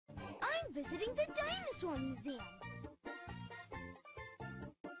We're visiting the Dinosaur Museum.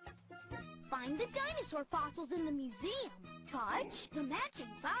 Find the dinosaur fossils in the museum. Touch the matching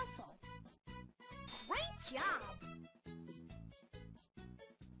fossil. Great job!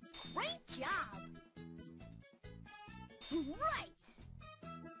 Great job! Right!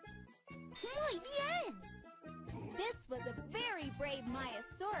 Muy bien! This was a very brave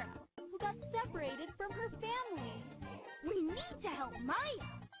Maiasaura who got separated from her family. We need to help Maya.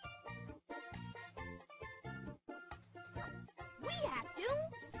 We have to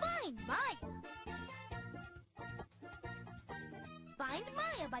find Maya. Find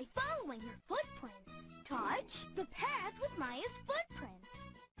Maya by following her footprints. Touch the path with Maya's footprints.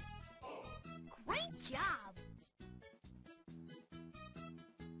 Great job!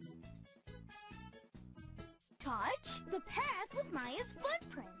 Touch the path with Maya's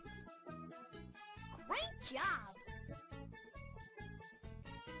footprints. Great job!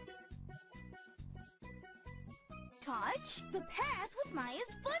 Touch the path with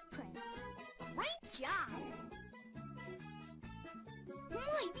Maya's footprints. Great job!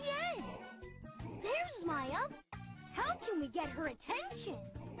 Muy bien! There's Maya. How can we get her attention?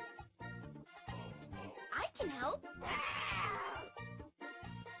 I can help.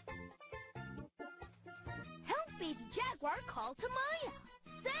 Help Baby Jaguar call to Maya.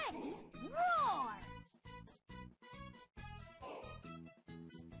 Say, roar!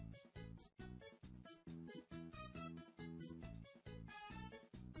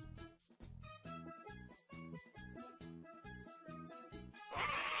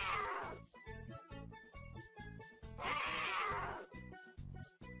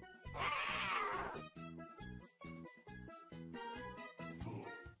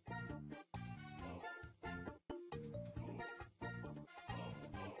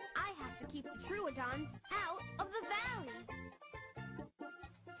 Keep the Troodon out of the valley.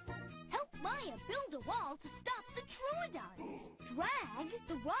 Help Maya build a wall to stop the Troodon. Drag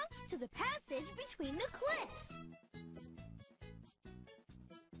the rocks to the passage between the cliffs.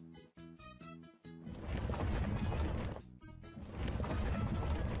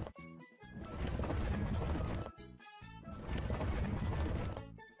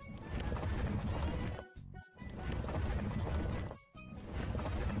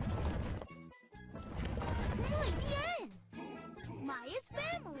 Maya's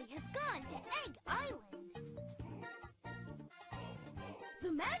family has gone to Egg Island.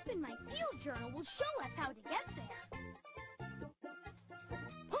 The map in my field journal will show us how to get there.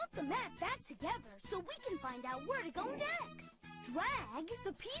 Put the map back together so we can find out where to go next. Drag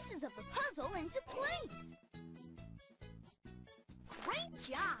the pieces of the puzzle into place. Great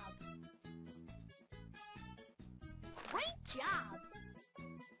job! Great job!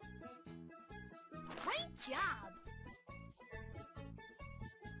 Great job!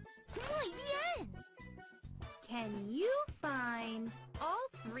 Muy bien! Can you find all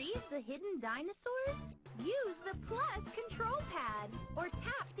three of the hidden dinosaurs? Use the plus control pad or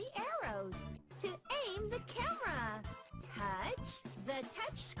tap the arrows to aim the camera. Touch the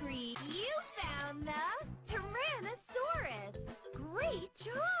touch screen. You found the Tyrannosaurus. Great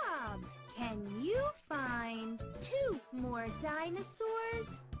job! Can you find two more dinosaurs?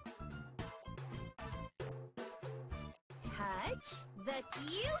 Touch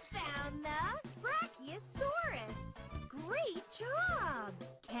you found the Brachiosaurus. Great job!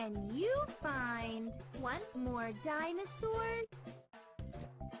 Can you find one more dinosaur?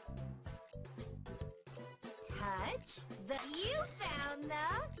 Touch you found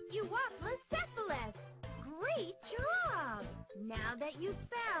the Euoplocephalus. Great job! Now that you've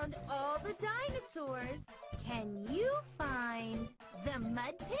found all the dinosaurs, can you find the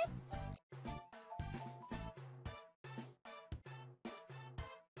mud pits?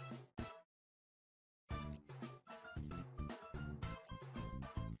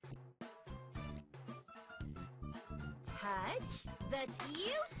 Touch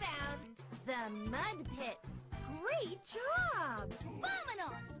you found the mud pits. Great job!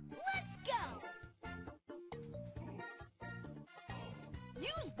 Vámonos! Let's go!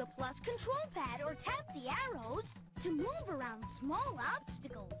 Use the plus control pad or tap the arrows to move around small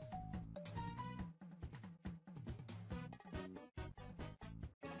obstacles.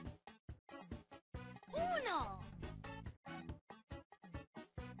 Uno!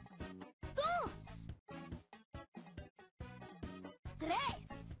 Dos! Tres!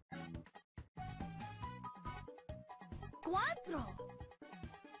 Cuatro!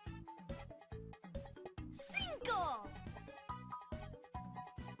 Cinco!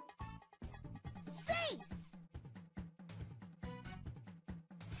 Seis!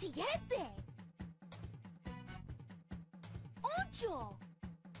 Siete! Ocho!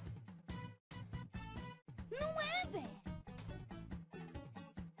 9.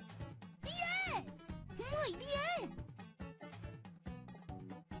 ¡10! ¡Muy bien!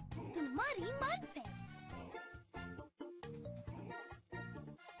 The muddy mud pit.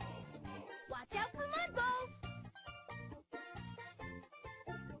 Watch out for mud balls!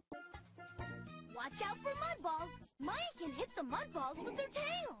 Watch out for mud balls! Maya can hit the mud balls with her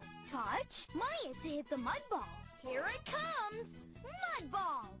tail. Touch Maya to hit the mud ball. Here it comes! Mud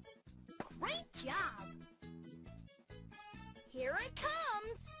ball! Great job! Here it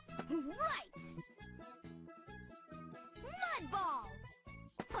comes! Right! Mud ball!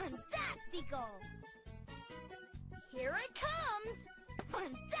 Fantastico! Here it comes!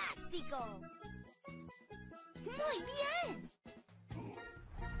 Fantastico! Muy bien!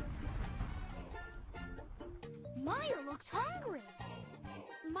 Maya looks hungry.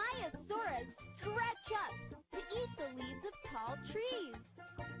 Mayasaurus stretch up to eat the leaves of tall trees.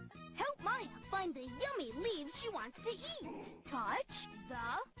 Help Maya find the yummy leaves she wants to eat. Touch the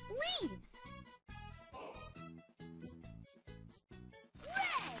leaves.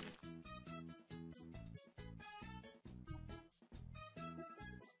 Red!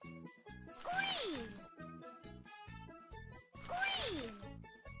 Green! Green!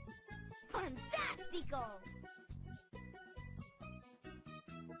 Fantastico!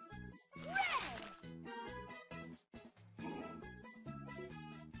 Red!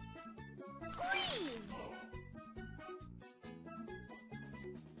 Green!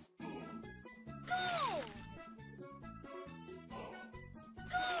 Gold!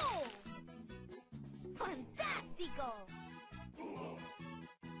 Gold! Fantastico!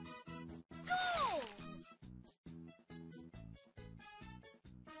 Gold!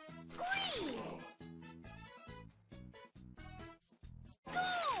 Green!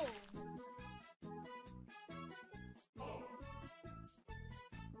 Gold!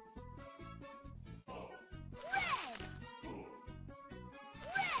 Red!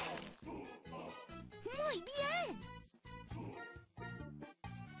 Red! Muy bien!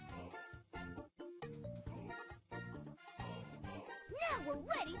 Now we're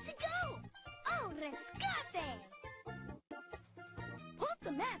ready to go! Al rescate! Put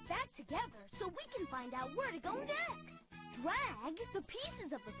the map back together so we can find out where to go next. Drag the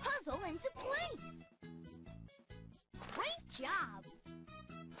pieces of the puzzle into place. Great job!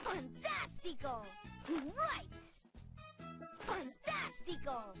 Fantastico! Right!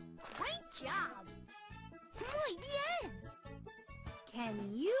 Fantastico! Great job! Muy bien!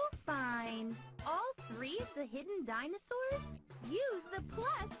 Can you find all 3 of the hidden dinosaurs? Use the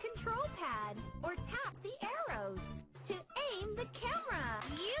plus control pad or tap the arrows to aim the camera.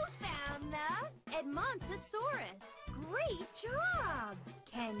 You found the Edmontosaurus. Great job!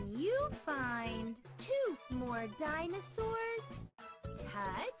 Can you find 2 more dinosaurs?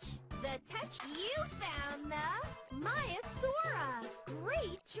 Touch the touch. You found the Maiasaura.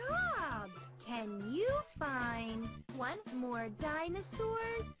 Great job! Can you find 1 more dinosaur?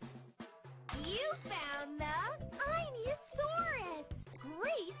 You found the Ionosaurus.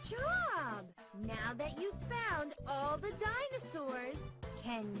 Great job! Now that you've found all the dinosaurs,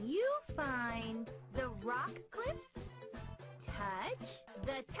 can you find the rock cliffs? Touch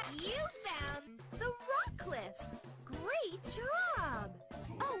the you found the rock cliffs. Great job!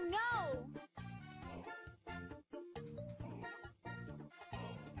 Oh no!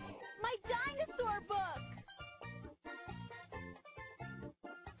 My dinosaur book!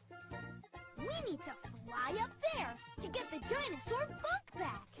 We need to fly up there to get the dinosaur book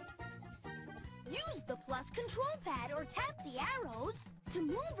back. Use the plus control pad or tap the arrows to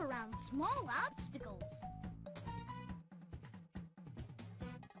move around small obstacles.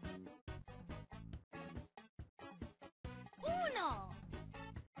 Uno.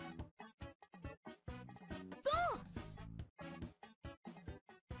 Dos.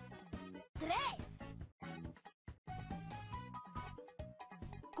 Tres.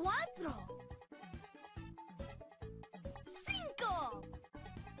 Cuatro. Cinco.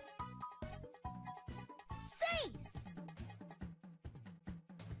 Seis.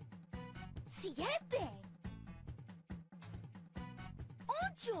 Siete.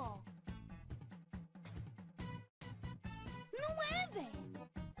 Ocho. 9.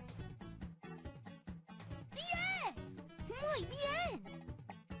 10. Muy bien.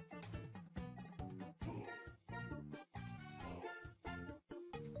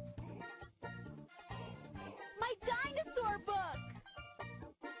 My dinosaur book.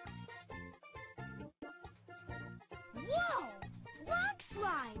 Whoa! Rock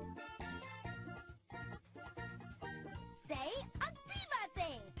slide. Say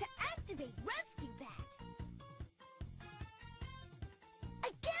activate to activate rescue pack.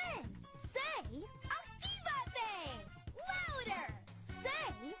 Again, say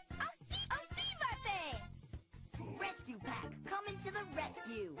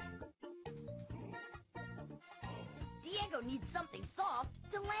Lego needs something soft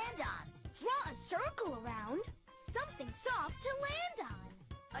to land on. Draw a circle around. Something soft to land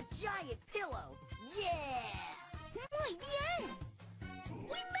on. A giant pillow. Yeah! Muy bien!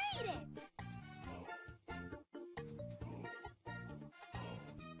 We made it!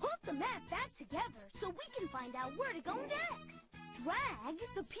 Put the map back together so we can find out where to go next. Drag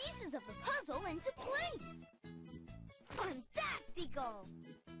the pieces of the puzzle into place. Fantastico!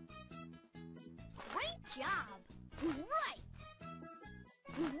 Great job! Right!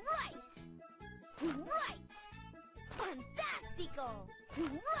 Right! Right! Fantastico!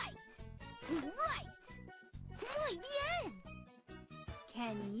 Right! Right! Muy bien!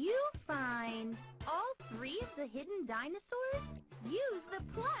 Can you find all 3 of the hidden dinosaurs? Use the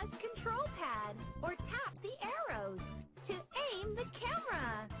plus control pad or tap the arrows to aim the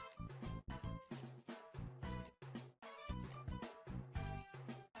camera.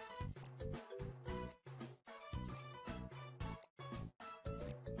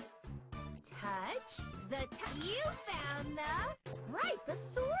 Touch the you found the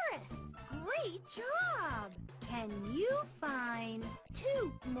Rhinoceros. Great job! Can you find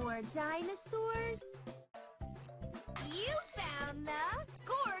 2 more dinosaurs? You found the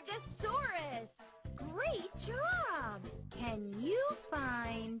Gorgosaurus. Great job! Can you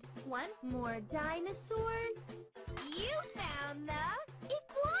find 1 more dinosaur? You found the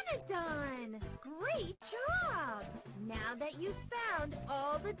Iguanodon. Great job! Now that you've found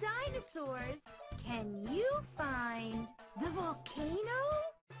all the dinosaurs, can you find the volcano?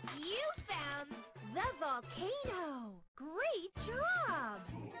 You found the volcano. Great job!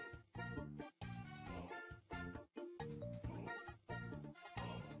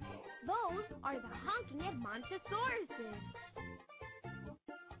 Those are the honking Edmontosauruses.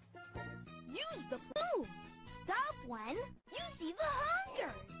 Use the boom. Stop when you see the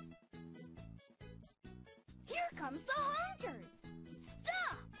honkers. Here comes the honkers.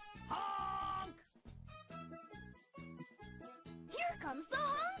 Stop! Honk! Here comes the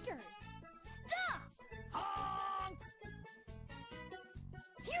honkers. Stop! Honk!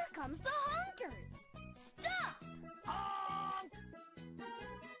 Here comes the honkers. Stop! Honk!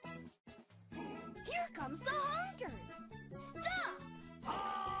 Here comes the honkers. Stop!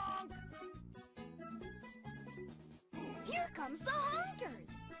 Honk! Here comes the honkers.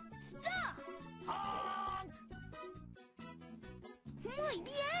 Stop! Honk! Muy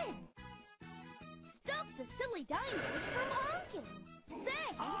bien! Stop the silly dinos from honking. Say,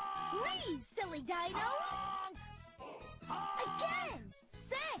 please, silly dinos! Honk! Again!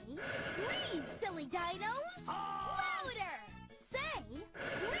 Say, please, silly dinos! Louder! Say,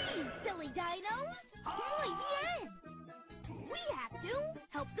 please, silly dinos! Muy bien! We have to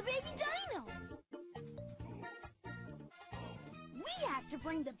help the baby dinos! We have to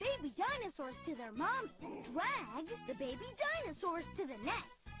bring the baby dinosaurs to their mommy. Drag the baby dinosaurs to the nest.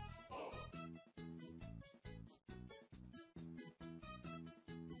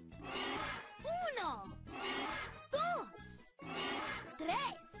 Uno, dos,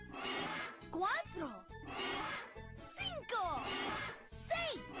 tres, cuatro, cinco,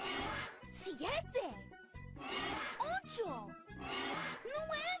 seis, siete, ocho,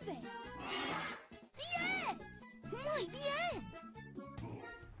 nueve, 10. Muy bien.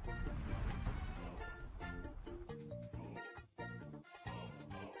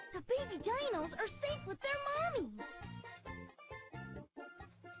 The baby dinos are safe with their mommies.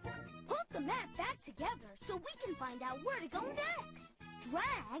 Put the map back together so we can find out where to go next.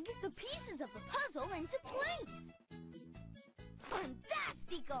 Drag the pieces of the puzzle into place.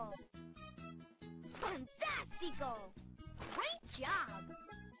 Fantastico! Fantastico! Great job!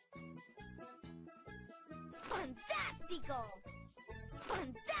 Fantastico!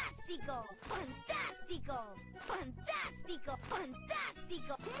 Fantastico! Fantastico! Fantastico!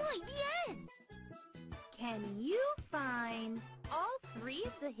 Fantastico! Muy bien! Can you find all 3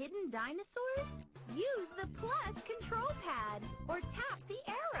 of the hidden dinosaurs? Use the plus control pad or tap the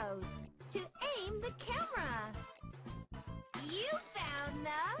arrows to aim the camera. You found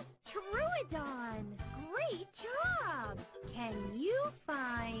the Troodon. Great job! Can you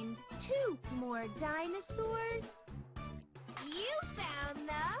find 2 more dinosaurs? You found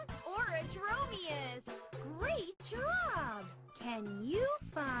the Orodromeus. Great job! Can you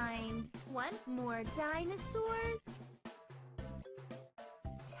find 1 more dinosaur?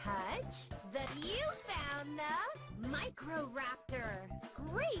 Touch the... You found the Microraptor.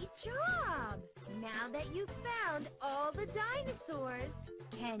 Great job! Now that you've found all the dinosaurs,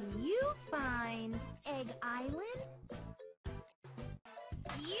 can you find Egg Island?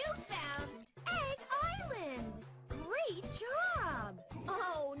 You found Egg Island! Great job!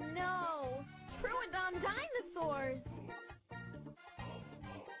 Oh no! Troodon dinosaurs!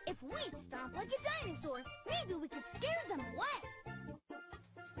 If we stomp like a dinosaur, maybe we could scare them away.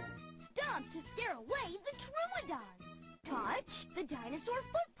 Stomp to scare away the troodons. Touch the dinosaur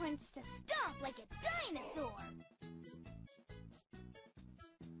footprints to stomp like a dinosaur.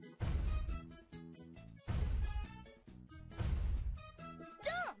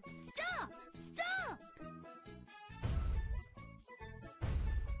 Stomp, stomp, stomp.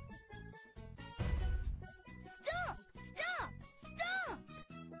 Stomp, stomp, stomp.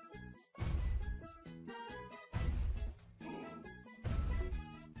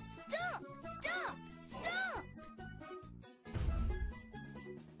 Stomp, stomp, stomp.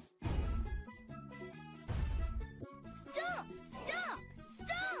 Stomp, stomp,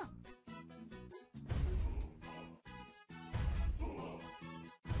 stomp.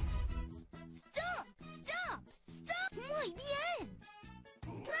 Stomp, stomp, stomp. Muy bien.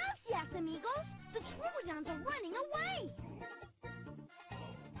 Gracias, amigos. The troodons are running away.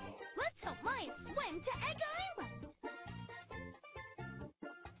 Let's help Maya swim to Egg Island.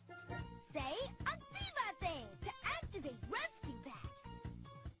 Say activate to activate rescue pack.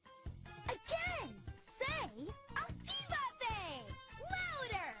 Again, say activate.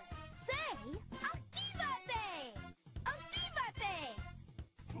 Louder. Say activate. Activate.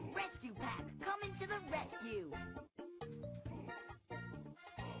 Rescue pack, coming to the rescue.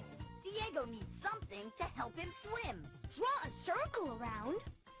 Diego needs something to help him swim. Draw a circle around.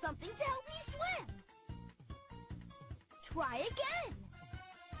 Something to help you swim. Try again.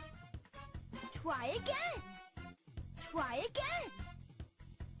 Try again. Try again.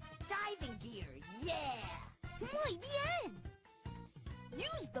 Diving gear, yeah. Muy bien.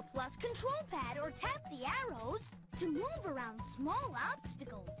 Use the plus control pad or tap the arrows to move around small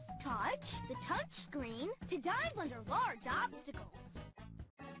obstacles. Touch the touch screen to dive under large obstacles.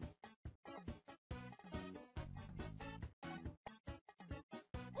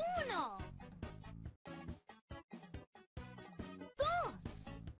 Uno. Dos.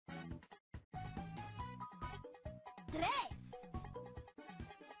 Tres.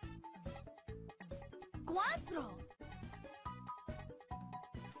 Cuatro.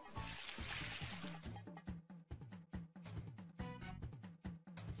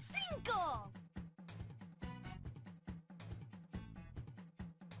 Cinco.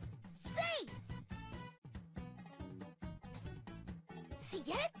 Seis.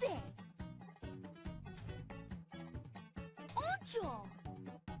 Siete. Ocho.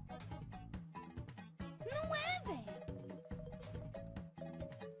 Nueve.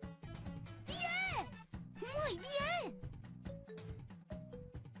 10. Muy bien.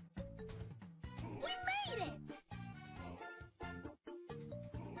 We made it.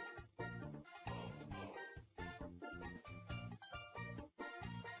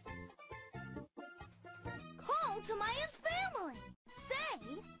 Call to Maya's family.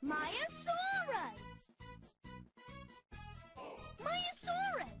 Say Mayasaurus.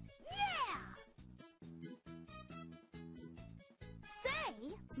 Mayasaurus, yeah! Say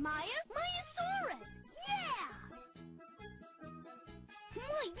Mayasaurus, yeah!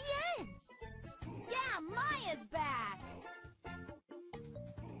 Muy bien! Yeah, Maya's back!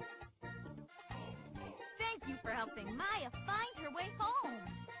 Thank you for helping Maya find her way home.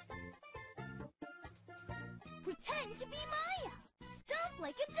 Pretend to be Maya. Stomp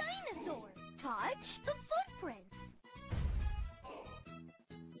like a dinosaur. Touch the footprints.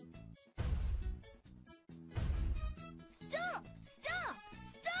 Stomp, stomp,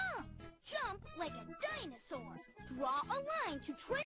 stomp. Jump like a dinosaur. Draw a line to trace